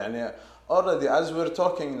And already, as we're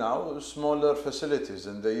talking now, smaller facilities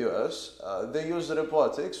in the US, they use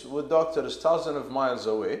robotics with doctors thousands of miles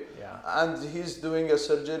away, and he's doing a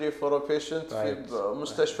surgery for a patient في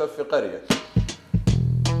مستشفى في قرية.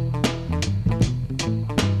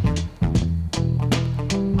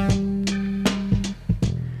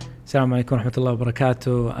 السلام عليكم ورحمة الله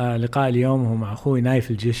وبركاته. لقاء اليوم هو مع أخوي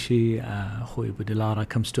نايف الجشي. أخوي أبو دلارة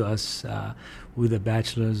comes to us with a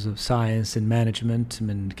Bachelor's of Science in Management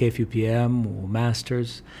من KFUPM و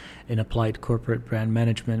Masters in Applied Corporate Brand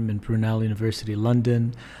Management من Brunel University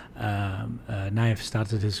London. Nayef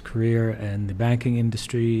started his career in the banking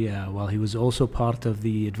industry while he was also part of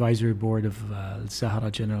the advisory board of Sahara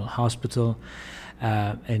General Hospital.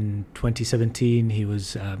 In 2017, he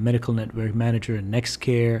was medical network manager in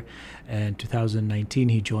NextCare. In 2019,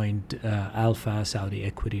 he joined Alpha Saudi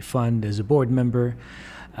Equity Fund as a board member.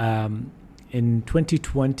 In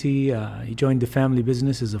 2020, he joined the family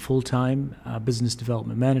business as a full-time business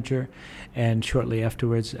development manager, and shortly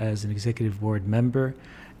afterwards as an executive board member.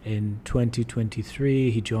 In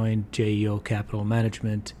 2023, he joined JEO Capital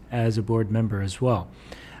Management as a board member as well.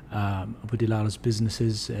 Abu Dilala's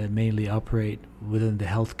businesses mainly operate within the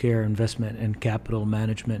healthcare, investment, and capital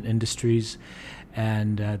management industries.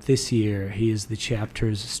 And this year, he is the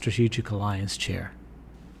chapter's Strategic Alliance Chair.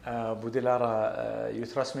 Abu Dilara, you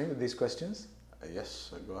trust me with these questions?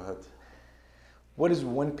 Yes, go ahead. What is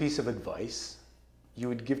one piece of advice you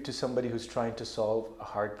would give to somebody who's trying to solve a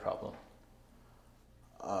hard problem?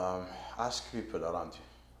 Ask people around you.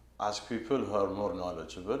 Ask people who are more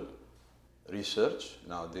knowledgeable. Research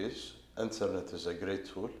nowadays. Internet is a great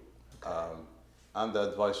tool. And the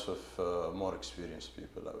advice of more experienced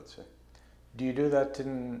people, I would say. Do you do that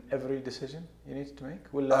in every decision you need to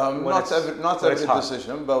make? Not every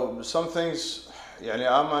decision, but some things.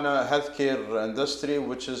 I'm in a healthcare industry,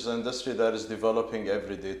 which is an industry that is developing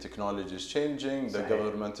every day. Technology is changing. The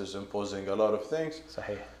government is imposing a lot of things.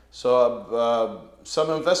 So some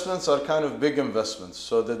investments are kind of big investments.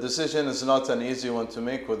 So the decision is not an easy one to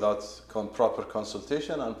make without proper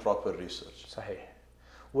consultation and proper research.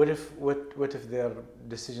 What if there are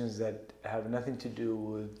decisions that have nothing to do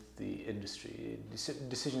with the industry?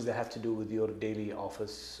 Decisions that have to do with your daily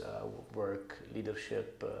office work,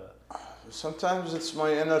 leadership? Sometimes it's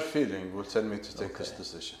my inner feeling will tell me to take this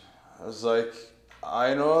decision. It's like,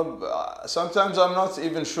 I know, sometimes I'm not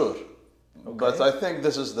even sure. But I think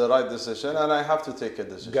this is the right decision and I have to take a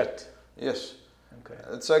decision. Gut? Yes.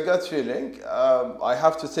 It's a gut feeling. I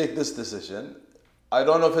have to take this decision. I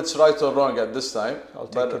don't know if it's right or wrong at this time. I'll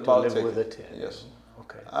live with it. Yeah. Yes.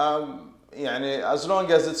 As long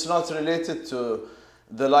as it's not related to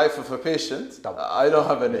the life of a patient, I don't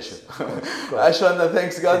have an issue. Ashana,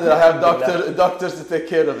 thanks God, I have doctors to take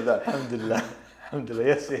care of that. Alhamdulillah. Alhamdulillah.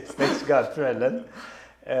 Yes. Thanks God, فعلا.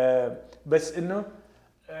 But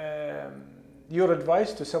your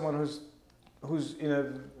advice to someone who's in a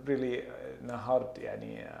really in a hard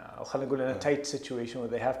أو خلينا نقول in a tight situation where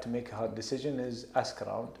they have to make a hard decision is ask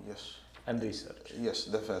around. Yes. And research. Yes,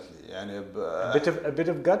 definitely. A bit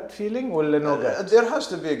of gut feeling or no gut? There has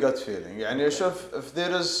to be a gut feeling. If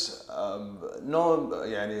there is no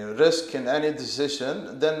risk in any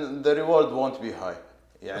decision, then the reward won't be high.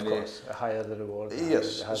 Of course, higher the reward.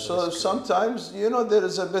 Yes. So sometimes, there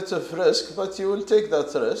is a bit of risk, but you will take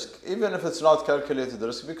that risk, even if it's not calculated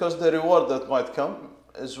risk, because the reward that might come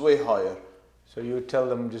is way higher. So you tell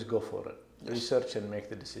them just go for it. Yes. Research and make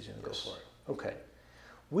the decision, go for it. Okay.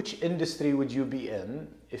 Which industry would you be in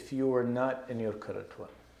if you were not in your current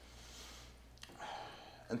one?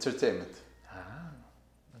 Entertainment.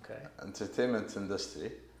 Okay. Entertainment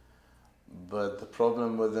industry. But the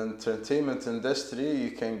problem with the entertainment industry,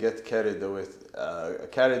 you can get carried away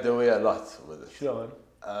a lot with it. Sure.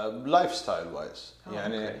 Lifestyle-wise.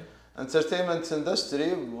 Entertainment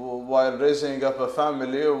industry, while raising up a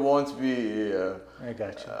family, won't be I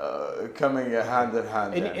got you. coming hand in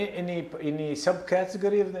hand. Any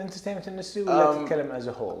subcategory of the entertainment industry ولا تتكلم as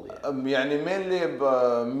a whole? mainly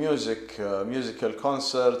musical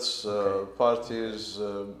concerts, parties,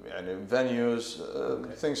 venues,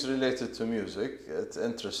 things related to music. It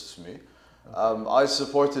interests me. I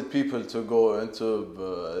supported people to go into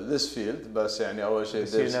this field, but أول شيء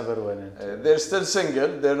you never went into they're still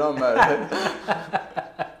single, they're not married.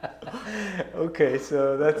 Okay,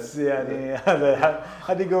 so that's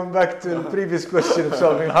هذه going back to the previous question of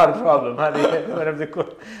solving a hard problem. One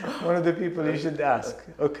of the people you should ask.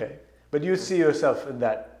 Okay, but you see yourself in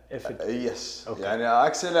that? Yes. Okay.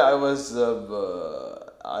 Actually, I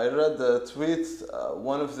read a tweet.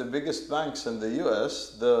 One of the biggest banks in the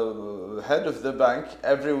US, the head of the bank,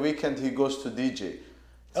 every weekend he goes to DJ.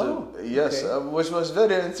 Yes, which was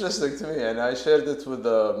very interesting to me, and I shared it with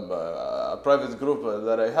a private group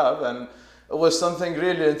that I have, and it was something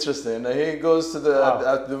really interesting. He goes to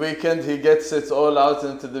at the weekend, he gets it all out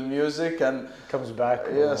into the music, and comes back.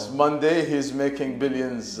 Yes, Monday he's making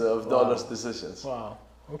billions of dollars decisions. Wow.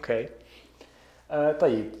 Okay.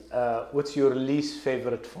 طيب, what's your least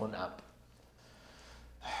favorite phone app?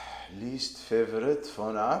 Least favorite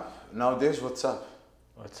phone app nowadays? WhatsApp.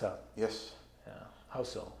 WhatsApp. Yes. Yeah. How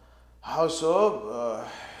so? How so?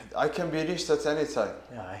 I can be reached at any time.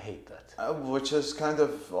 Yeah, I hate that. Which is kind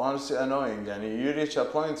of honestly annoying. And you reach a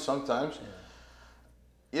point sometimes.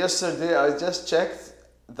 Yeah. Yesterday I just checked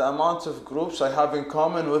the amount of groups I have in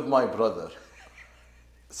common with my brother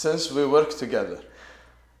since we work together.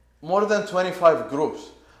 More than 25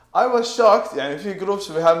 groups. I was shocked. A few groups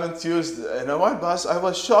we haven't used in a while, but I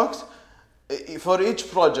was shocked. For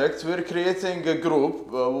each project, we're creating a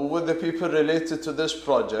group with the people related to this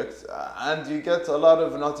project, and you get a lot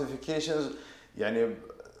of notifications.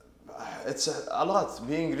 It's a lot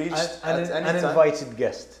being reached at any time. Uninvited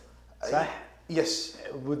guest. صح? Yes.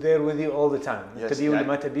 They're with you all the time. Yes.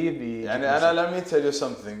 And let me tell you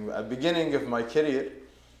something. At the beginning of my career,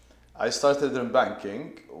 I started in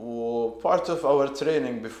banking. Part of our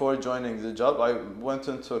training before joining the job, I went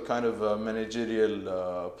into a kind of a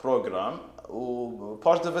managerial program.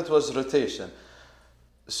 Part of it was rotation.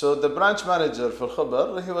 So the branch manager for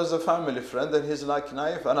Khabar, he was a family friend, and he's like,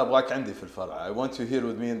 Nayef, أنا أبغاك عندي في الفرع. I want you here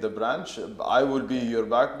with me in the branch. I will be your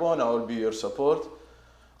backbone. I will be your support.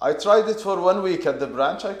 I tried it for 1 week at the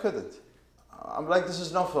branch. I couldn't. I'm like, this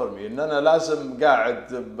is not for me. إن أنا لازم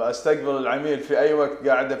قاعد أستقبل العميل في أي وقت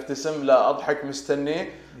قاعد أبتسم له أضحك مستنيه.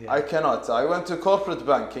 I cannot. I went to corporate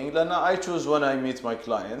banking. لأن I choose when I meet my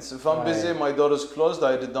clients. If I'm busy, my door is closed.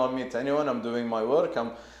 I did not meet anyone. I'm doing my work.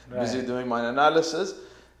 I'm busy doing my analysis.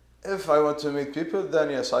 If I want to meet people,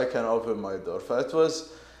 then yes, I can open my door. So it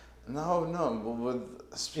was you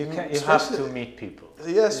have to meet people.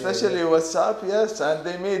 Yes, especially WhatsApp. Yes, and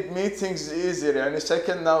they made meetings easier.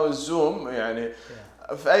 Second now is Zoom.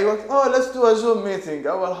 في أي وقت let's do a Zoom meeting.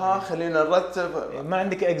 أول خلينا نرتب. ما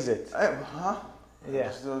عندك exit.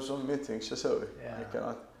 let's do a Zoom meeting. شو أسوي؟ I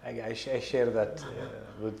cannot. I share that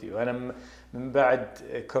with you. أنا من بعد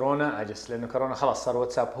كورونا لأنه كورونا خلاص صار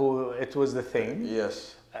واتساب هو it was the thing. Yes.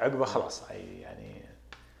 عقبه خلاص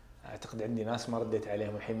اعتقد عندي ناس ما رديت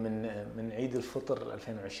عليهم الحين من عيد الفطر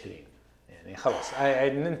 2020 خلاص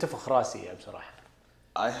ننتفخ راسي بصراحه.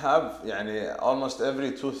 I have almost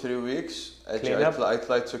every 2-3 weeks I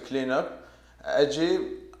try to clean up. أجي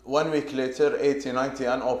 1 week later 80-90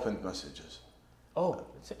 unopened messages.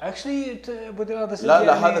 actually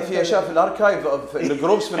لا هذا في اشياء في الاركايف في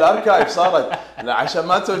الجروبس في الاركايف صارت عشان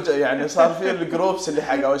ما صار في الجروبس اللي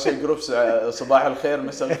حق اول شيء جروبس صباح الخير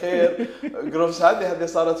مساء الخير جروبس هذه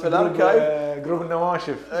صارت في الاركايف جروب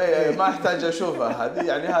النواشف ما احتاج اشوفها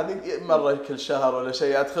هذه هذه مره كل شهر ولا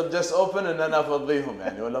شيء ادخل جست اوبن ان انا افضيهم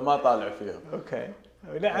ولا ما طالع فيهم. اوكي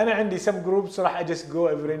لا انا عندي some groups راح just go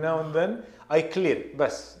every now and then I clear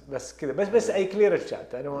بس كذا بس I clear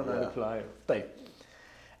الشات I don't want to reply. طيب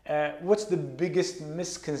what's the biggest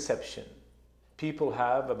misconception people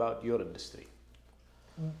have about your industry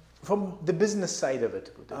from the business side of it?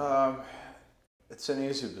 It's an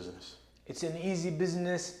easy business. It's an easy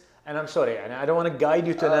business and I'm sorry I don't want to guide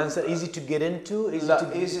you to an answer. Easy to get into,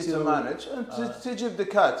 easy to manage. انت تجيب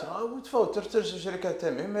دكاتره وتفوت ترسل شركات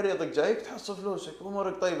تامين مريضك جايك تحصل فلوسك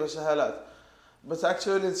امورك طيبه سهالات. But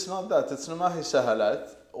actually it's not that. It's ما هي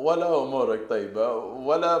سهالات ولا امورك طيبه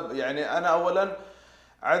ولا انا اولا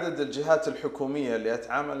عدد الجهات الحكومية اللي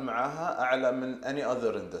أتعامل معها أعلى من any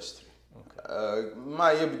other industry.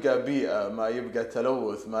 ما يبقى بيئة ما يبقى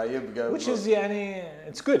تلوث ما يبقى which is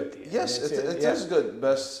it's good. Yes, it is good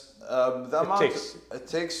بس the amount it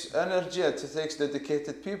takes energy it takes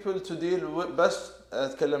dedicated people to deal with بس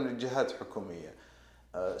أتكلم عن جهات حكومية.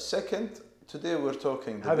 Second today we're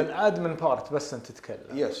talking هذا الادمن part بس أنت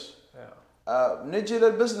تتكلم. Yes. نجي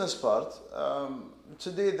للbusiness part.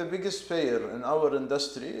 Today the biggest payer in our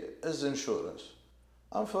industry is insurance.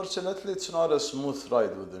 Unfortunately it's not a smooth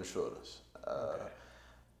ride with insurance.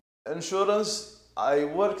 Insurance, I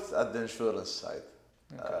worked at the insurance side.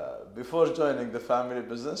 Before joining the family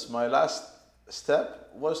business, my last step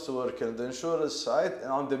was to work in the insurance side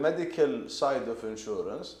and on the medical side of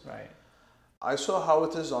insurance. Right. I saw how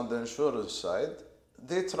it is on the insurance side.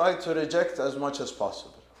 They try to reject as much as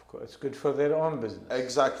possible. Of course, it's good for their own business.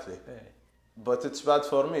 Exactly. but it's bad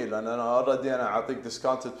for me لأن أنا already أنا أعطيك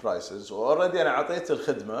discounted prices و already أنا أعطيت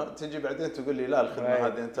الخدمة تيجي بعدين تقول لي لا الخدمة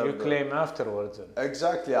هذه أنت you claim afterwards.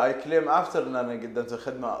 exactly I claim after إن أنا قدمت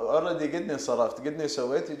الخدمة already قدني صرفت قدني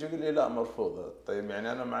سويت يجي يقول لي لا مرفوضة. طيب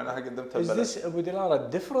يعني أنا معناها قدمتها ببلاش. Is this أبو دلارة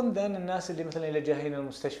different than الناس اللي مثلا اللي جايين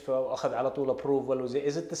المستشفى وأخذ على طول approval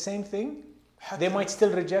وزي is it the same thing? They might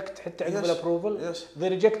still reject حتى عقب الابروفل. They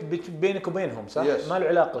reject بينك وبينهم صح؟ ما له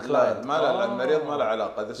علاقة الكلاينت. ما له المريض ما له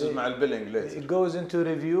علاقة. This is مع البيلينج later. It goes into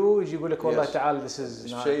review يجي يقول لك والله تعال this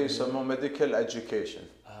is شيء يسموه medical education.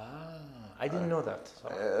 I didn't know that.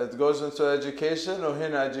 It goes into education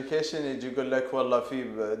وهنا education يجي يقول لك والله في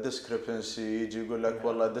discrepancy يجي يقول لك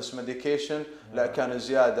والله this medication لا كان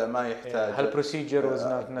زيادة ما يحتاج. هل procedure was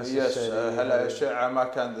not necessary. Yes هل الأشعة ما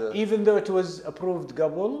كان. Even though it was approved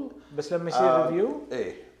قبل بس لما يصير review.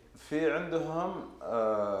 إيه في عندهم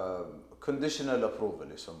conditional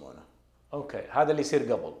approval يسمونه. أوكي هذا اللي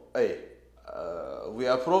يصير قبل. إيه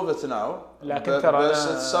we approve it now. لكن ترى بس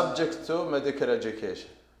it's subject to medical education.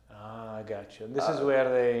 I got you. This is where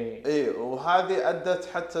they. إيه وهذه أدت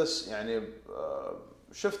حتى يعني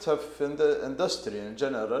شفتها في اندستري ان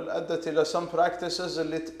جنرال ادت الى some practices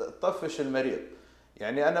اللي تطفش المريض.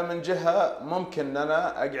 يعني انا من جهه ممكن ان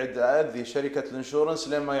انا اقعد اذي شركه الانشورنس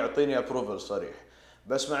لين ما يعطيني ابروفل صريح،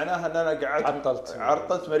 بس معناها ان انا قعدت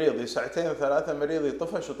عرضت مريضي ساعتين ثلاثه مريضي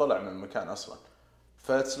طفش وطلع من المكان اصلا.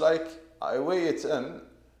 فاتس لايك اي ويت ان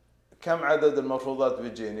كم عدد المفروضات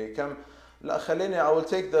بيجيني كم لا خليني I will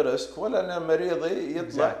take the risk ولا أن مريضي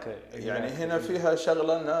يطلع. يعني هنا فيها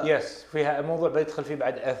شغلة أن فيها موضوع بيدخل فيه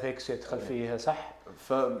بعد ethics يدخل فيها صح.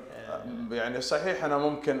 يعني صحيح أنا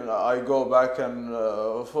ممكن I go back and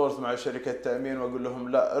forth مع شركة التأمين وأقول لهم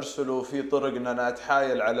لا أرسلوا في طرق أن أنا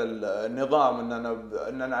أتحايل على النظام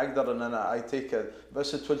أن أنا أقدر أن أنا I take it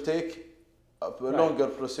بس it will take a longer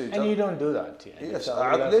procedure. And you don't do that.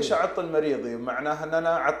 يعني ليش أعطل مريضي معناها أن أنا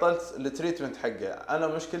عطلت التريتمنت حقه. أنا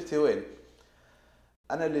مشكلتي وين؟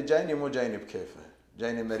 أنا اللي جايني مو جايني بكيفه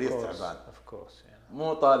جايني مريض تعبان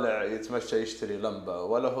مو طالع يتمشى يشتري لمبة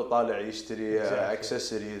ولا هو طالع يشتري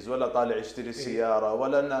اكسسوارز ولا طالع يشتري سيارة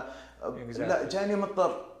ولا أنا لا جايني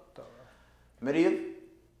مضطر مريض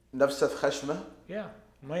نفسه في خشمه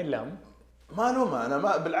ما يلام ما لومه أنا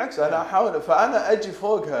ما بالعكس أنا أحاول فأنا أجي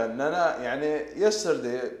فوقها إن أنا يعني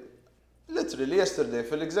literally yesterday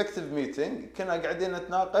في الإكزيكتيف ميتينج كنا قاعدين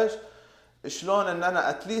نتناقش شلون ان انا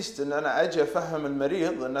اتليست ان انا اجي افهم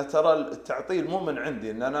المريض ان ترى التعطيل مو من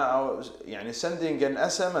عندي ان انا يعني sending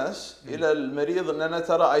an SMS الى المريض ان انا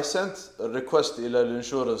ترى I sent a request الى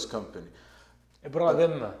الانشورنس كومباني ابراء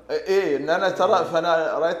ذمه ايه ان انا ترى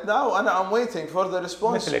فانا رايت ناو انا I'm waiting for the response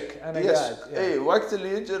مثلك انا قاعد ايه وقت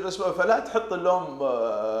اللي يجي الرسبونس فلا تحط اللوم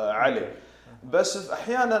عليه بس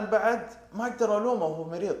احيانا بعد ما اقدر الومه وهو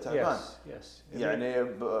مريض تعبان. يعني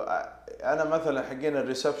انا مثلا حقين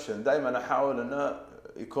الريسبشن دائما احاول انه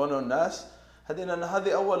يكونوا الناس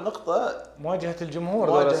هذه اول نقطه مواجهه الجمهور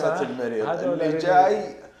مواجهه المريض اللي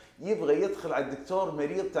جاي يبغى يدخل على الدكتور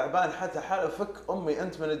مريض تعبان حتى حاله فك امي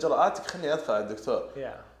انت من اجراءاتك خليني ادخل على الدكتور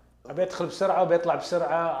ابي ادخل بسرعه وبيطلع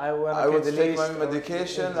بسرعه I want to take my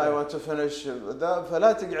medication I want to finish ذا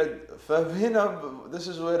فلا تقعد فهنا this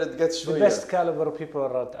is where it gets the best caliber people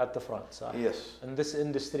are at the front صح. yes in this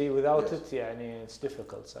industry without it يعني it's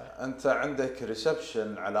difficult صح. انت عندك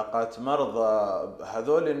ريسبشن علاقات مرضى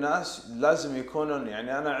هذول الناس لازم يكونون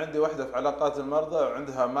يعني انا عندي واحده في علاقات المرضى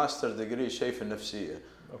وعندها ماستر ديجري شيء في النفسيه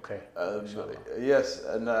يس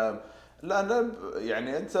انا لا أنا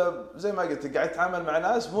يعني أنت زي ما قلت قاعد تتعامل مع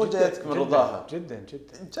ناس مو جايتك من رضاها جدا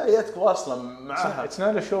جايتك واصلة معها it's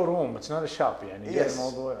not a showroom it's not a shop يعني yes.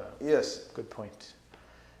 الموضوع yes good point.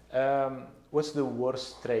 What's the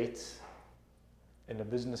worst trait in a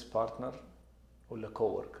business partner ولا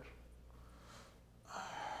coworker?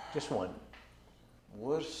 Just one.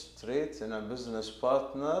 Worst trait in a business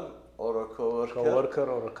partner or a coworker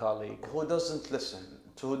or a colleague who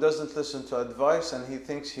doesn't listen to advice and he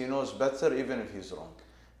thinks he knows better even if he's wrong.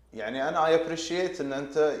 يعني أنا I appreciate إن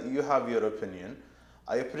أنت you have your opinion.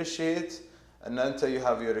 I appreciate إن أنت you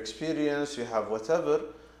have your experience, you have whatever.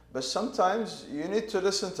 But sometimes you need to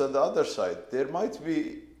listen to the other side. There might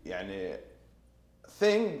be يعني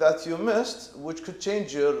thing that you missed which could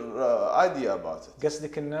change your idea about it.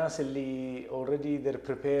 قصدك الناس اللي already they're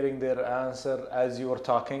preparing their answer as you were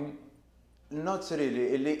talking? Not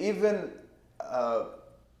really. اللي even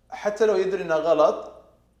حتى لو يدري انه غلط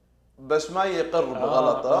بس ما يقر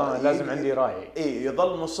بغلطه لازم عندي راي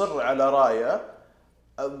يظل مصر على رايه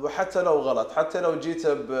حتى لو غلط حتى لو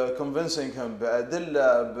جيته بconvincing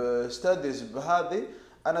بأدلة بستاديز بهذه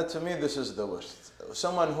أنا to me this is the worst.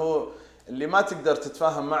 someone who اللي ما تقدر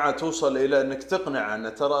تتفاهم معه توصل إلى إنك تقنع أنه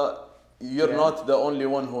ترى you're not the only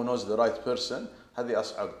one who knows the right person. هذه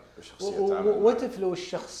أصعب شخصية تعامل. What if لو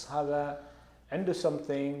الشخص هذا عنده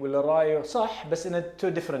something ولا رايه صح بس in a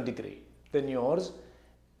to different degree than yours.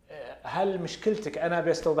 هل مشكلتك أنا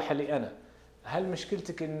أبي أستوضحها لي أنا. هل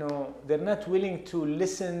مشكلتك إنه they're not willing to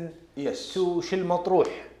listen to شو المطروح.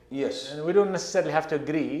 Yes. And we don't necessarily have to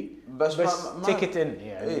agree. بس take it in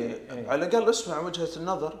يعني. على الأقل اسمع وجهة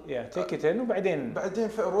النظر. take it in وبعدين.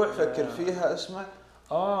 روح فكر فيها اسمع.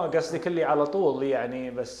 قصدك اللي على طول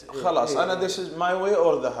يعني بس. خلاص أنا this is my way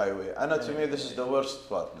or the highway. أنا to me this is the worst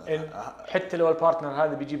partner. حتى لو البارتنر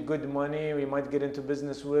هذا بيجيب good money we might get into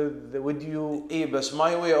business with you. بس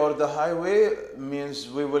my way or the highway means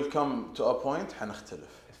we will come to a point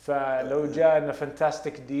حنختلف. فلو جاءنا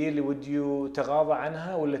fantastic deal would you تغاضى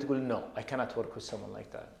عنها ولا تقول no I cannot work with someone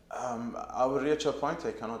like that. I will reach a point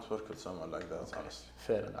I cannot work with someone like that. Honestly.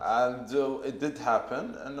 Fair enough. And it did happen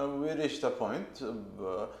and we reached a point.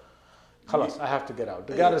 خلاص I have to get out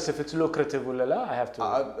regardless if it's lucrative ولا لا I have to.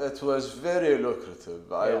 It was very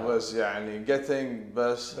lucrative. I was يعني getting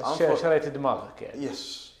بس شريت دماغك يعني.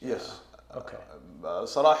 Yes. Okay.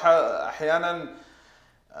 صراحة أحيانا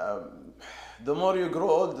the more you grow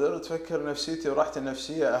older تفكر نفسيتي وراحتي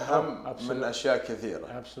النفسية أهم من أشياء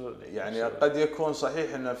كثيرة. Absolutely. يعني قد يكون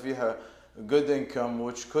صحيح إن فيها good income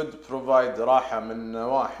which could provide راحة من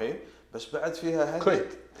نواحي بس بعد فيها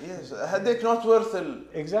headache not worth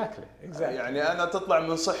Exactly. يعني أنا تطلع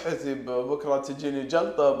من صحتي بكرة تجيني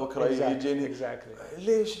جلطة بكرة يجيني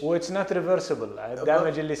ليش؟ it's not reversible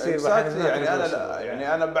الدمج اللي يصير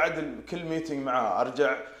يعني أنا بعد كل ميتينج معاه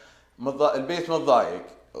أرجع البيت متضايق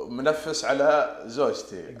منفس على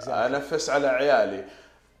زوجتي انفس على عيالي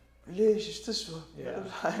ليش ايش تسوى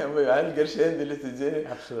هالقرشين اللي تجيني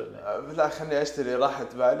لا خلني اشتري راحة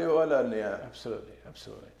بالي ولا اني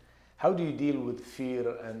absolutely. How do you deal with fear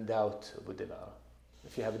and doubt Abu Dilara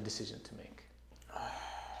if you have a decision to make.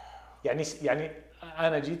 يعني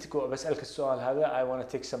انا جيتك وبسألك السؤال هذا I want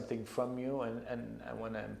to take something from you and I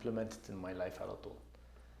want to implement it in my life على طول.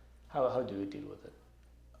 How do you deal with it?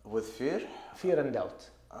 With fear and doubt.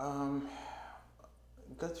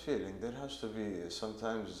 Gut feeling there has to be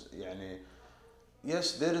sometimes يعني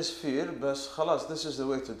yes there is fear بس خلاص this is the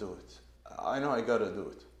way to do it. I know I gotta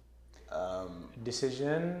do it.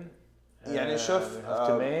 Decision يعني شوف you have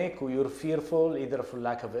to make or you're fearful either for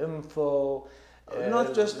lack of info.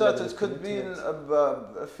 Not just that it could be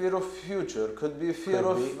a fear of future could be fear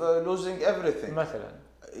of losing everything. مثلا.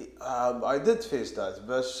 I did face that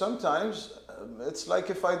but sometimes it's like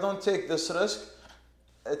if I don't take this risk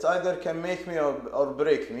it either can make me or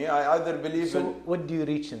break me. I either believe so what do you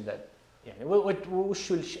reach in that يعني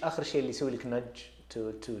وش آخر شيء اللي يسوي لك nudge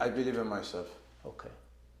to I believe in myself. Okay.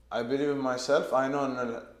 I believe in myself. I know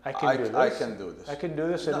I can do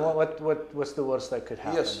this. And what's the worst that could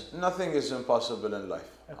happen? Yes, nothing is impossible in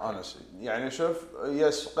life. Honestly. يعني شوف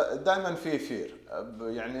yes دائما في fear.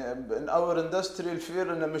 يعني in our industry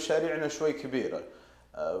الفير إن مشاريعنا شوي كبيرة.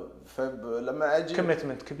 فلما أجي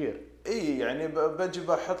commitment كبير. يعني بجي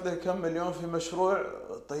بحط لي كم مليون في مشروع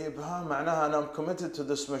طيب معناها أنا committed to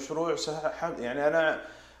this مشروع يعني أنا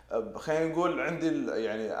خلينا نقول عندي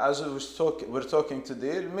يعني as we're talking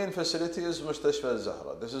today main facility is مستشفى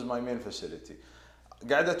الزهرة. This is my main facility.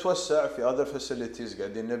 قاعد أتوسع في other facilities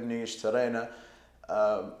قاعدين نبني اشترينا.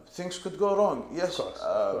 Things could go wrong. Yes. Of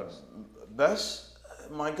course. بس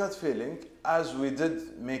my gut feeling as we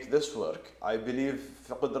did make this work I believe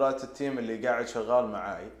في قدرات التيم اللي قاعد شغال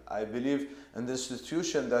معاي. I believe in the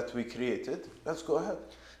institution that we created. Let's go ahead.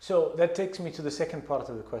 So that takes me to the second part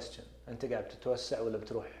of the question. أنت قاعد تتوسع ولا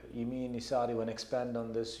بتروح يمين يسار you want to expand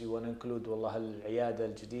on this you want to include والله العيادة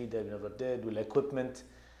الجديدة we never did ولا equipment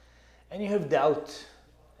and you have doubt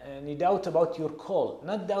and you doubt about your call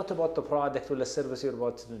not doubt about the product ولا service you're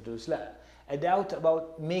about to introduce لا a doubt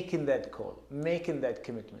about making that call making that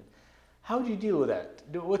commitment. How do you deal with that?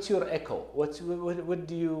 What's your echo? What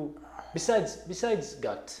do you besides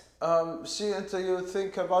gut? See until you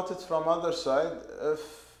think about it from other side. If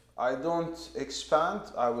I don't expand,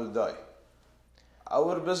 I will die.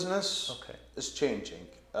 Our business is changing.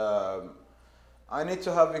 I need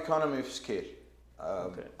to have economy of scale.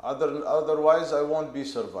 Otherwise, I won't be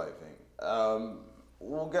surviving.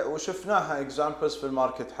 وشفناها examples في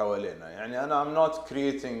الماركت حوالينا. يعني أنا I'm not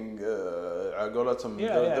creating عقولتهم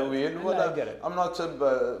the wheel ولا I'm not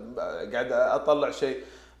قاعد أطلع شيء.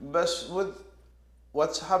 بس with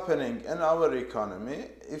what's happening in our economy,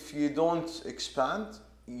 if you don't expand,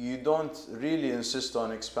 you don't really insist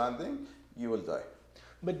on expanding, you will die.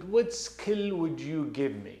 But what skill would you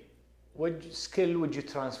give me? What skill would you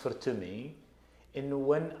transfer to me in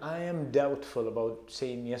when I am doubtful about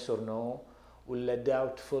saying yes or no ولا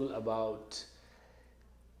doubtful about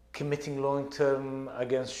committing long term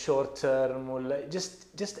against short term ولا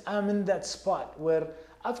just I'm in that spot where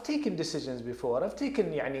I've taken decisions before. I've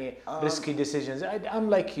taken يعني risky decisions. I'm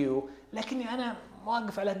like you. لكني أنا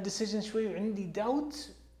واقف على الديسيجن شوي وعندي doubt.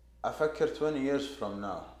 أفكر 20 years from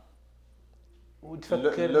now.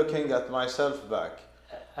 وتفكر looking at myself back.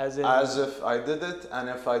 As if I did it and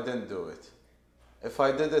if I didn't do it. If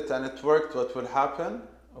I did it and it worked, what will happen?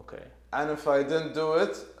 Okay. And if I didn't do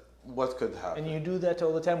it, what could happen? And you do that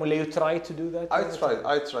all the time? Will you try to do that?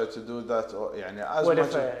 I try to do that. يعني as what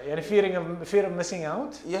much if يعني fear of missing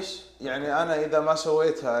out? Yes. يعني أنا إذا ما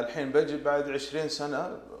سويتها الحين بجي بعد 20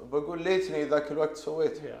 سنة بقول ليتني ذاك الوقت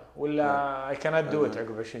سويتها. ولا I cannot do it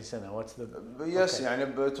عقب 20 سنة. What's the? Yes. Okay. يعني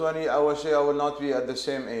ب 20 أول شيء I will not be at the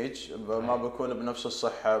same age. ما بكون بنفس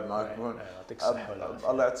الصحة ما بكون. يعطيك الصحة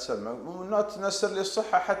والعافية. الله يتسلمك. not necessarily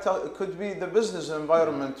الصحة حتى it could be the business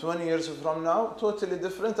environment 20 years from now totally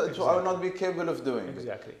different. Exactly. I will not be capable of doing it.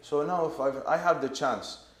 Exactly. So now if I have the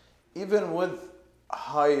chance, even with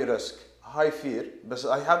high risk, high fear, but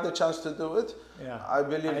I have the chance to do it. Yeah, I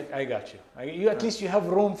believe. I got you. You at least you have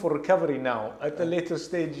room for recovery now. At a later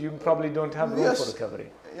stage, you probably don't have room for recovery.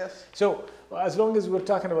 Yes. So as long as we're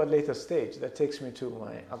talking about later stage, that takes me to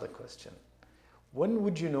my other question. When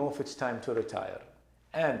would you know if it's time to retire?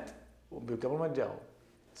 And قبل ما تجاوب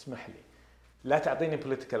اسمح لي لا تعطيني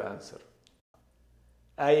political answer.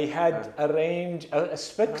 I had a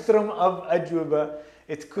spectrum of أجوبة.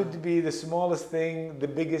 It could be the smallest thing, the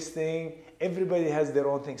biggest thing. Everybody has their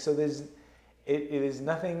own thing. So it is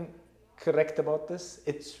nothing correct about this.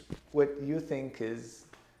 It's what you think is.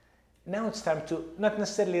 Now it's time to not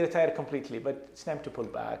necessarily retire completely, but it's time to pull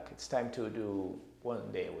back. It's time to do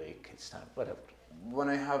 1 day a week. It's time, whatever. When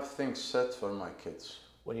I have things set for my kids.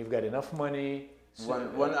 When you've got enough money.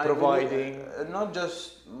 When providing. I believe, not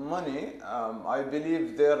just money, I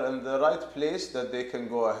believe they're in the right place that they can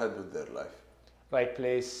go ahead with their life. Right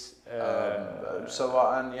place.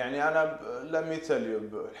 سواء يعني أنا let me tell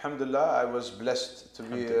you alhamdulillah I was blessed to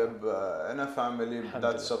be in a family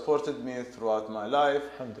that supported me throughout my life.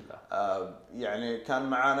 alhamdulillah. يعني كان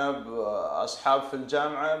معنا أصحاب في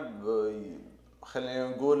الجامعة خلينا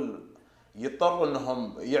نقول يضطروا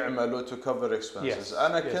إنهم يعملوا to cover expenses.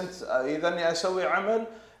 أنا كنت إذا إني أسوي عمل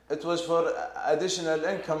it was for additional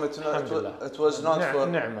income. It was not for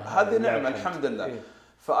هذه نعمة الحمد لله.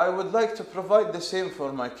 So I would like to provide the same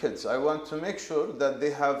for my kids. I want to make sure that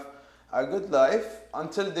they have a good life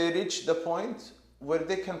until they reach the point where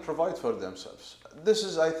they can provide for themselves. This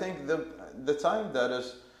is, I think, the time that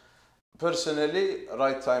is personally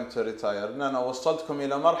right time to retire. أنا وصلتكم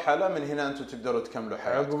إلى مرحلة من هنا أنتم تقدروا تكملوا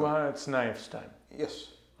حياتكم. عقبها it's Nayef's time. Yes.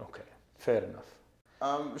 Okay. Fair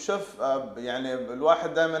enough. شوف يعني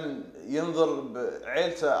الواحد دائما ينظر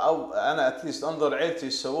بعيلته أو أنا at least أنظر عيلتي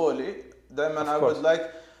يسووا لي. دائما I would like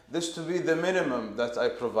this to be the minimum that I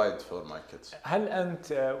provide for my kids. هل أنت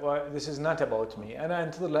this is not about me. أنا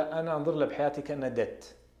أنظر له بحياتي كأنه debt,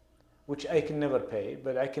 which I can never pay,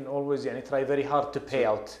 but I can always يعني try very hard to pay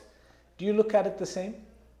out. Do you look at it the same?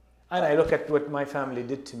 And I look at what my family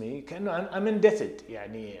did to me. كأنه I'm indebted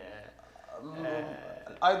يعني.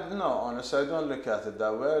 No, honestly, I don't look at it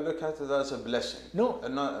that way. I look at it as a blessing. No,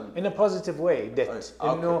 in a positive way. Debt.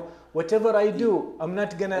 Okay. Whatever I do, I'm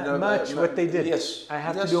not gonna match what they did. Yes. I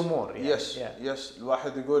have to do more. Yes. Yes.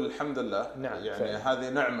 الواحد يقول الحمد لله. يعني هذه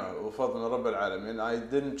نعمة وفضل من رب العالمين. I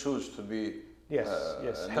didn't choose to be. Yes.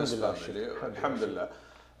 In this family. Alhamdulillah.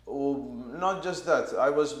 Not just that. I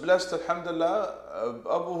was blessed. Alhamdulillah.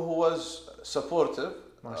 Abu who was supportive.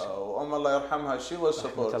 الله يرحمها. She was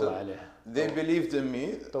supportive. They believed in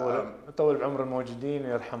me. طول بعمر الموجودين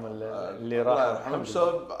ويرحم اللي راحوا.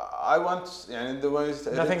 So I want يعني the ways.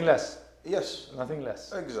 Nothing less. Yes. Nothing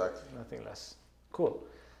less. Exactly. Nothing less. Cool.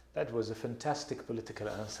 That was a fantastic political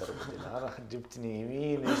answer. جبتني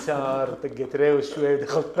يمين يسار طقت ريوس شوي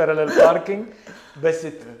ودخلت parallel parking. بس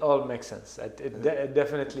it all makes sense. It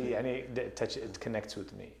definitely يعني it connects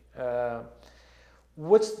with me.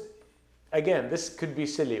 Again, this could be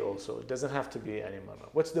silly also. It doesn't have to be anymore.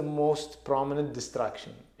 What's the most prominent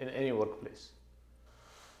distraction in any workplace?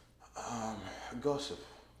 Gossip.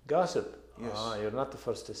 Gossip? Yes. You're not the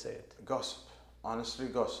first to say it. Gossip. Honestly,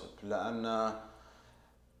 gossip. لأن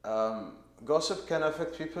gossip can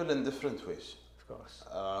affect people in different ways. Of course.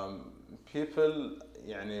 People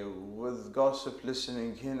يعني with gossip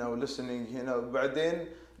listening هنا و listening هنا وبعدين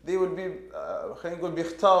they will be خلينا نقول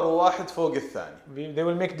بيختاروا واحد فوق الثاني. They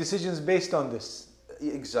will make decisions based on this.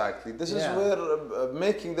 Exactly. This is where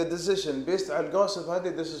making the decision based على الgossip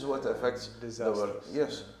هذه this is what affects the work.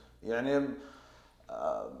 Yes. يعني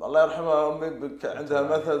الله يرحمها امي عندها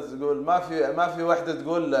مثل تقول ما في وحده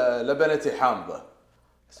تقول لبنتي حامضه.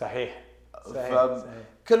 صحيح.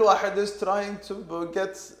 كل واحد is trying to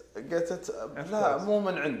get it. لا مو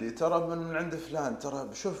من عندي، ترى من عند فلان، ترى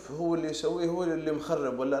شوف هو اللي يسويه، هو اللي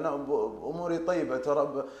مخرب، ولا انا اموري طيبه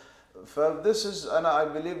ترى. this is I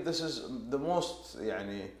believe this is the most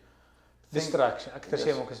يعني distraction. أكثر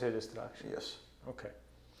شيء ممكن يصير distraction. Yes. Okay.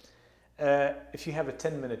 If you have a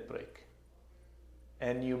 10-minute break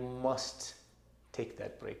and you must take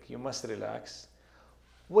that break, you must relax,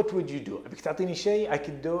 what would you do? أبيك تعطيني شيء I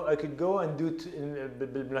could go and do it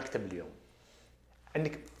بالمكتب اليوم.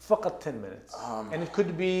 عندك فقط 10 minutes. And it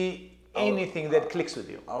could be anything that clicks with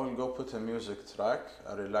you. I will go put a music track,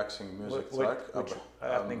 a relaxing music track.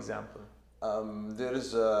 An example. There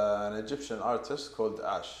is an Egyptian artist called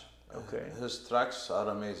Ash. Okay. His tracks are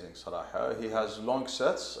amazing صراحة. He has long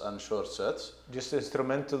sets and short sets. Just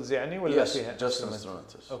instrumentals يعني ولا Yes, just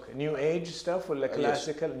instrumentals. Okay. New age stuff ولا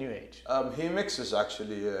classical? Yes. New age. He mixes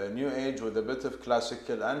actually new age with a bit of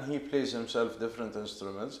classical, and he plays himself different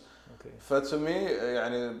instruments. Okay. For to me,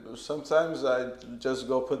 يعني sometimes I just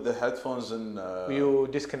go put the headphones in. You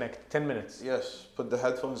disconnect 10 minutes. Yes, put the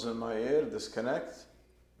headphones in my ear, disconnect,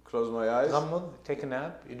 close my eyes. غمض, take a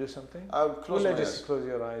nap, you do something? Close my just eyes. Close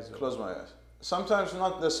your eyes. Close my eyes. Sometimes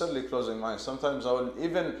not necessarily closing my eyes. Sometimes I will,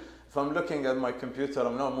 even if I'm looking at my computer,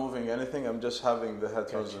 I'm not moving anything. I'm just having the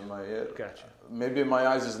headphones in my ear. Gotcha. Maybe my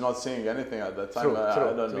eyes is not seeing anything at that time. True. I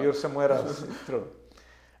don't know. You're somewhere else. True.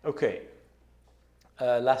 Okay.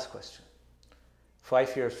 Last question.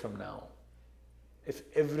 5 years from now, if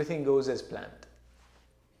everything goes as planned,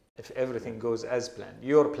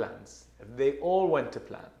 your plans, if they all went to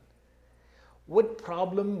plan, what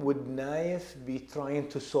problem would Nayef be trying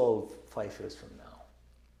to solve 5 years from now?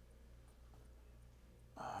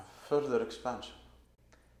 Further expansion.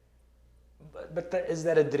 But is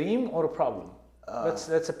that a dream or a problem?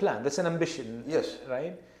 That's a plan. That's an ambition. Yes.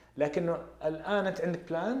 Right? لكن الآن أنت عندك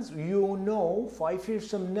plans. You know 5 years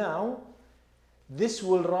from now, this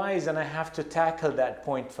will rise and I have to tackle that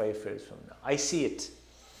point 5 years from now. I see it.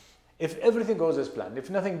 If everything goes as planned, if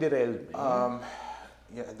nothing derailed me.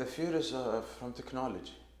 The fear is from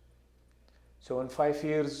technology. So in 5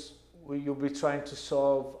 years, will you be trying to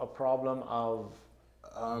solve a problem of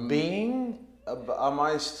being? Am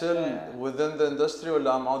I still within the industry or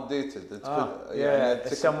am I outdated?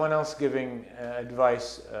 Someone else giving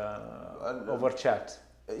advice over chat.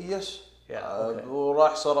 Yes. Okay.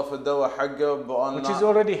 وراح صرف الدواء حقه which is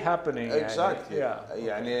already happening. Exactly.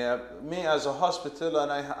 يعني me as a hospital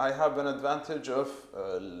and I have an advantage of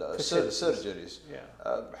surgeries.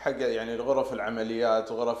 حق يعني غرف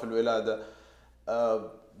العمليات وغرف الولادة.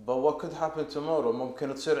 But what could happen tomorrow?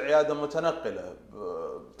 ممكن تصير عيادة متنقلة.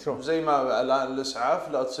 زي ما الآن الإسعاف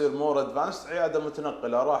لا تصير more advanced، عيادة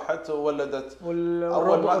متنقلة راحت وولدت.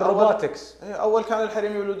 والروبوتكس. أول كان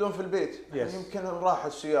الحريم يولدون في البيت. يمكن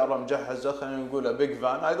راحت سيارة مجهزة خلينا نقولها big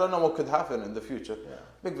van. I don't know what could happen in the future.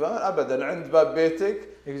 Big van أبداً عند باب بيتك.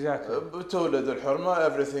 Exactly. بتولد الحرمة.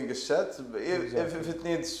 Everything is set. If it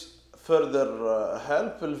needs further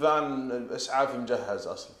help الفان الإسعاف مجهز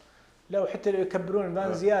أصلاً. لو حتى يكبرون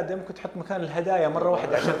الفان زياده ممكن تحط مكان الهدايا مره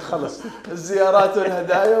واحده عشان تخلص الزيارات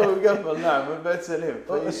والهدايا ويقفل. نعم البيت سليم.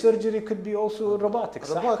 السيرجري could be also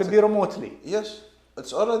robotics. could be remotely. Yes,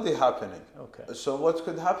 it's already happening. Okay. So what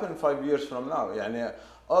could happen 5 years from now? يعني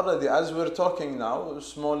already as we're talking now,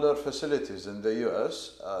 smaller facilities in the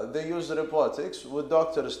US, they use robotics with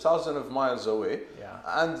doctors thousands of miles away.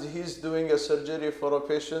 And he's doing a surgery for a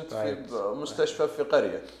patient في مستشفى في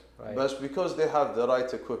قرية. But because they have the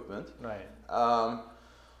right equipment.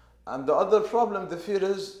 And the other problem, the fear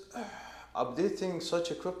is updating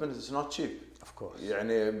such equipment is not cheap. Of course.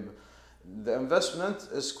 يعني the investment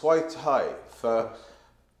is quite high.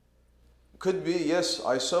 Could be, yes,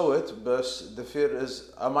 I saw it, but the fear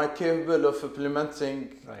is, am I capable of implementing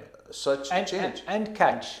such change? And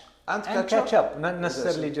catch up. Not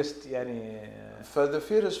necessarily just يعني. The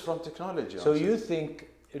fear is from technology. So you think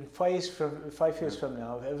in 5 years from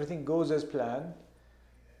now, if everything goes as planned,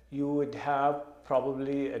 you would have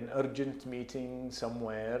probably an urgent meeting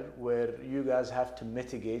somewhere where you guys have to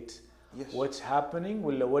mitigate what's happening,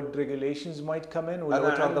 what regulations might come in, what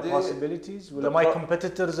are the possibilities, my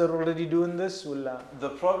competitors are already doing this.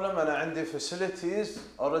 The problem أنا عندي facilities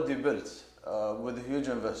already built with huge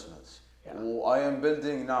investments. I am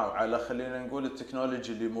building now على خلينا نقول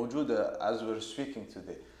التكنولوجي اللي موجودة as we're speaking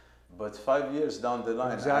today. But 5 years down the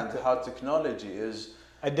line, and how technology is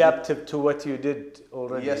adaptive to what you did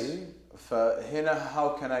already. Yes. فهنا how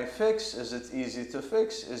can I fix? Is it easy to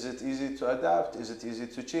fix? Is it easy to adapt? Is it easy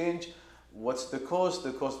to change? What's the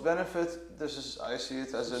cost benefit? I see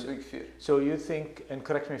it as a big fear. So you think, and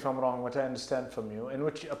correct me if I'm wrong, what I understand from you, and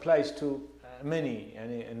which applies to many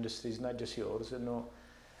industries, not just yours,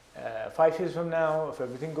 5 years from now, if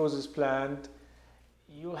everything goes as planned,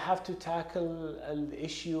 you'll have to tackle the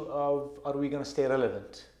issue of, are we going to stay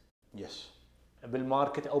relevant? Yes.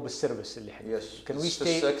 بالماركت أو بالسيرفيس اللي حقنا. Yes. Can we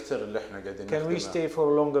stay? اللي احنا قاعدين Can we stay for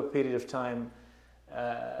a longer period of time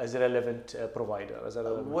as a relevant provider?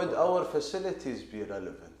 Would our facilities be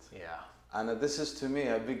relevant? Yeah. And this is to me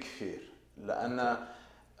a big fear. لأن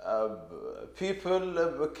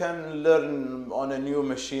people can learn on a new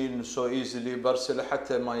machine so easily. برسله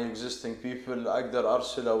حتى my existing people أقدر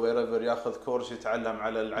أرسله wherever ياخذ كورس يتعلم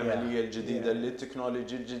على العملية الجديدة اللي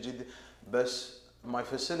التكنولوجيا الجديدة. بس my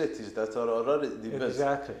facilities that are already built.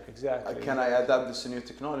 Exactly. Can I adapt this new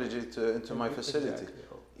technology into my facility?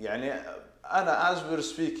 يعني أنا as we're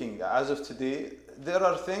speaking as of today there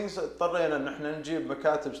are things اضطرينا إن إحنا نجيب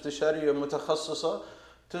مكاتب استشارية متخصصة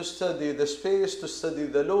to study the space, to study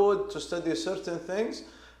the load, to study certain things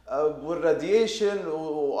with radiation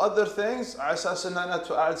or other things على أساس إن أنا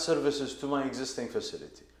to add services to my existing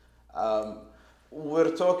facility.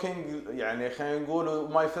 We're talking يعني خلينا نقول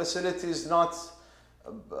my facility is not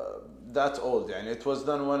that old يعني it was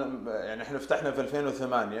done when يعني احنا فتحنا في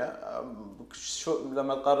 2008 شو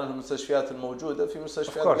لما تقارن المستشفيات الموجودة في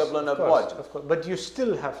مستشفيات قبلنا بواجد. But you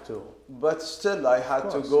still have to. But still I had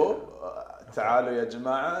to go. تعالوا يا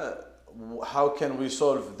جماعة how can we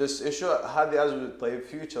solve this issue هذه طيب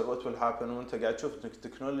future what will happen وانت قاعد تشوف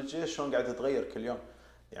التكنولوجيا شلون قاعدة تتغير كل يوم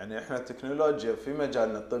يعني احنا التكنولوجيا في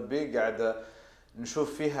مجالنا الطبي قاعدة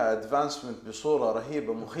نشوف فيها advancement بصورة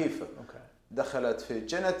رهيبة مخيفة. دخلت في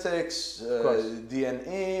genetics,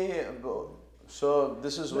 DNA, so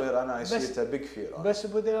this is where I see it a big fear. بس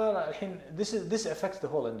الحين this affects the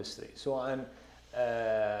whole industry.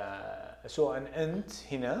 سواء أنت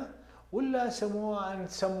هنا ولا سواء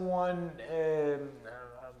someone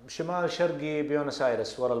شمال شرقي بيونس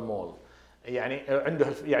آيرس ورا المول يعني عنده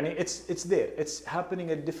يعني it's there it's happening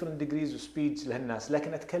at different degrees of speeds لهالناس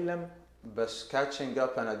لكن أتكلم بس catching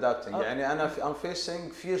up and adapting يعني أنا I'm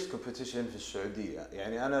facing fierce competition في السعودية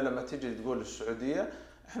يعني أنا لما تيجي تقول السعودية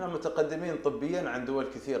إحنا متقدمين طبيا عن دول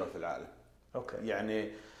كثيرة في العالم.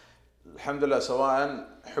 يعني الحمد لله سواء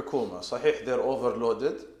حكومة صحيح they're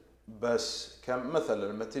overloaded بس مثلا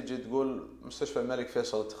لما تيجي تقول مستشفى الملك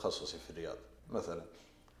فيصل التخصصي في الرياض مثلا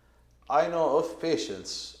I know of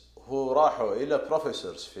patients who راحوا إلى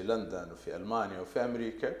professors في لندن وفي ألمانيا وفي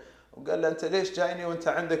أمريكا وقال له أنت ليش جايني وأنت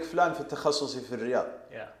عندك فلان في التخصصي في الرياض.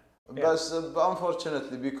 بس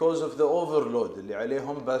unfortunately because of the overload اللي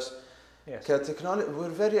عليهم بس كتكنولوجي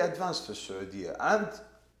we're very advanced في السعودية and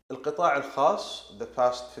القطاع الخاص the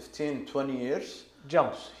past 15-20 years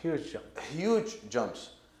huge jumps.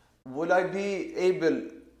 Will I be able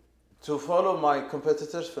to follow my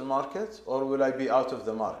competitors في الماركت or will I be out of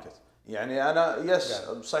the market؟ يعني أنا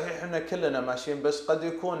صحيح إحنا كلنا ماشيين بس قد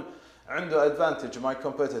يكون عنده advantage my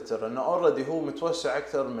competitor إنه already هو متوسع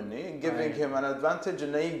أكثر مني giving him an advantage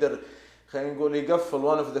إنه يقدر خلينا نقول يقفل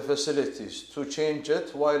one of the facilities to change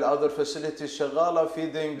it while other facilities شغالة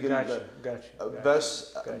feeding.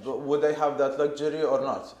 بس would I have that luxury or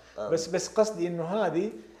not؟ بس قصدي إنه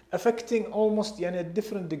هذه affecting almost يعني at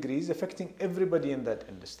different degrees affecting everybody in that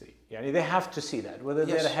industry يعني they have to see that whether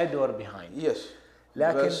they're ahead or behind. Yes.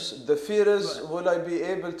 لكن the fear is will I be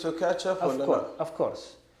able to catch up or not? Of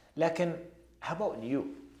course. لكن how about you?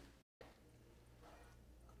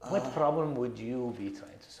 What problem would you be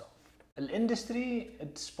trying to solve? الindustry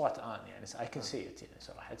it's spot on يعني I can see it يعني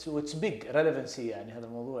صراحة it's big relevancy يعني هذا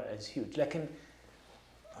الموضوع is huge لكن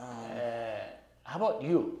how about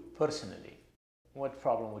you personally? What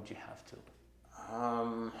problem would you have to?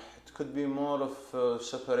 It could be more of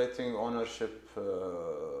separating ownership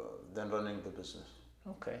than running the business.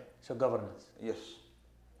 Okay, so governance. Yes.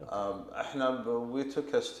 We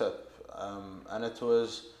took a step and it was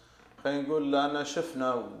خلينا نقول لأن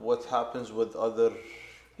شفنا what happens with other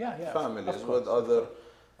families with other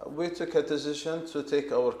we took a decision to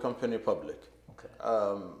take our company public.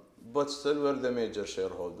 But still we're the major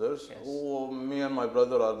shareholders. Me and my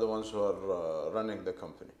brother are the ones who are running the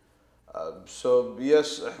company. So yes,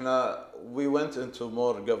 we went into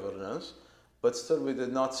more governance, but still we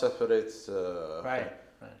did not separate. Right.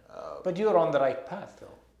 But you're on the right path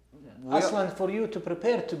though. Aslan, for you to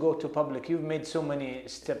prepare to go to public, you've made so many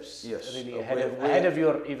steps really ahead of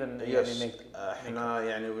your even. Yes.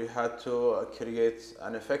 We had to create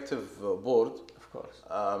an effective board. Of course.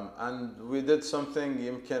 And we did something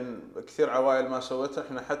يمكن كثير عوائل ما سوتها.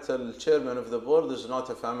 احنا حتى the chairman of the board is not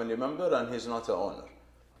a family member and he's not an owner.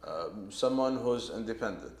 Someone who's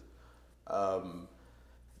independent.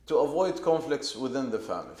 to avoid conflicts within the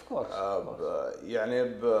family. Of course.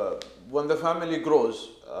 يعني when the family grows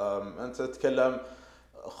أنت تتكلم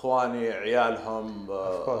اخواني عيالهم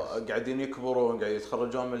قاعدين يكبرون قاعد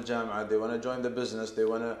يتخرجون من الجامعه they want to join the business they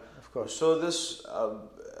want to so this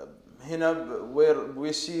هنا where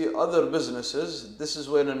we see other businesses this is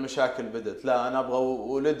where المشاكل بدت لا انا ابغى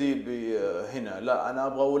ولدي هنا لا انا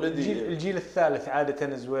ابغى ولدي الجيل الثالث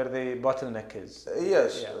عاده is where the bottleneck is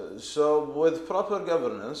yes so with proper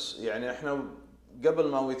governance يعني احنا قبل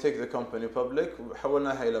ما we take the company public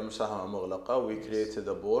حولناها إلى مساهمة مغلقة we created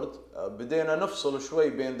a board بدينا نفصل شوي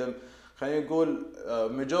بين them خلينا نقول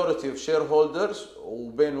majority of shareholders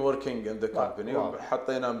وبين working in the company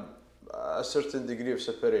حطينا a certain degree of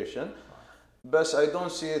separation بس I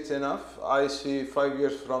don't see it enough I see 5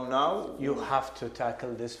 years from now you have to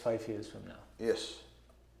tackle this 5 years from now yes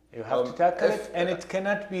you have to tackle it and it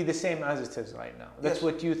cannot be the same as it is right now that's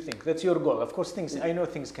what you think that's your goal of course things I know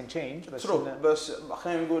things can change but true بس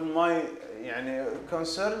خلينا نقول my يعني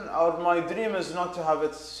concern or my dream is not to have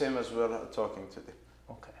it the same as we're talking today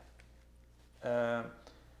okay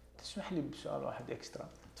تسمح لي بسؤال واحد اكسترا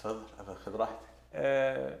تفضل خذ راحتك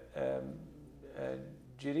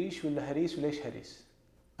جريش ولا هريس وليش هريس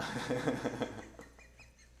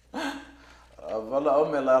والله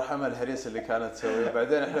امي الله يرحمها الهريسه اللي كانت تسوي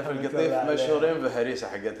بعدين احنا في القطيف مشهورين بهريسه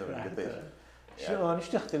حقتها في القطيف شلون ايش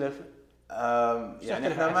تختلف يعني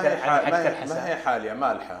احنا ما هي حاليه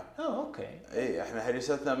مالحه اوكي اي احنا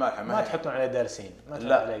هريستنا مالحه ما تحطون على دارسين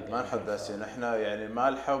لا ما نحط دارسين احنا يعني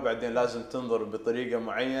مالحه وبعدين لازم تنظر بطريقه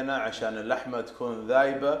معينه عشان اللحمه تكون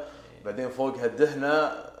ذايبه بعدين فوقها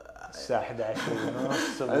الدهنه الساعة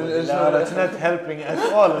 11:30 لا it's not helping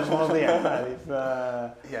at all المواضيع هذه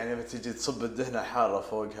يعني بتيجي تصب الدهنة حارة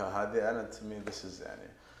فوقها هذه أنا to me this is يعني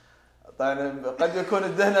طبعا قد يكون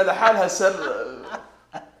الدهنة لحالها سر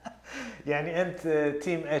يعني أنت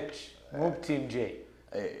تيم اتش مو بتيم جي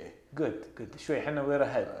اي good شوي احنا وير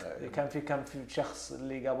هيد كان في شخص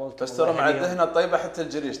اللي قابلته بس ترى مع الدهنة الطيبة حتى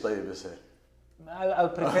الجريش طيب يصير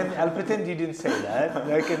I'll pretend you didn't say that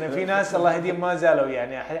لكن في ناس الله يهديهم ما زالوا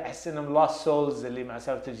يعني احس انهم lost souls اللي مع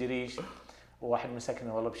سالفه الجريش وواحد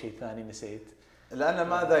مسكنا والله بشيء ثاني نسيت لانه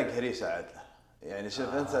ما ذاق هريسه عدله يعني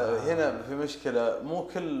شوف انت هنا في مشكله مو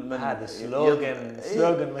كل من هذا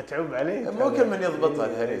سلوغن متعوب عليه مو كل من يضبطها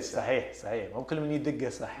الهريسه صحيح مو كل من يدقه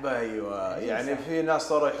صح ايوه يعني في ناس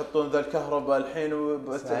صاروا يحطون ذا الكهرباء الحين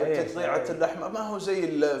وتقطيعه اللحمه ما هو زي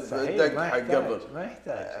الدق حق قبل ما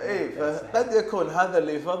يحتاج اي فقد يكون هذا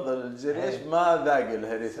اللي يفضل الجريش ما ذاق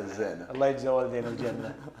الهريسه الزينه الله يجزي والدينا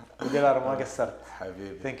الجنه وديلار ما قصرت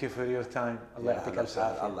حبيبي ثانك يو فور يور تايم الله يعطيك الف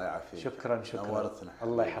عافيه الله يعافيك شكرا نورتنا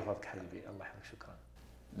الله يحفظك حبيبي الله يحفظك شكرا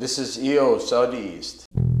This is EO Saudi East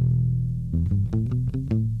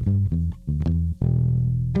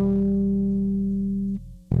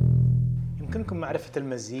يمكنكم معرفة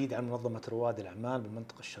المزيد عن منظمة رواد الأعمال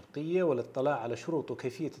بالمنطقة الشرقية والاطلاع على شروط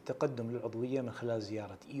وكيفية التقدم للعضوية من خلال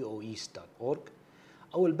زيارة eoeast.org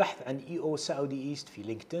أو البحث عن EO Saudi East في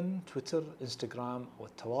لينكدين، تويتر، انستغرام أو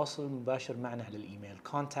التواصل المباشر معنا على الإيميل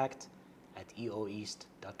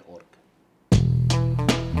contact@eoeast.org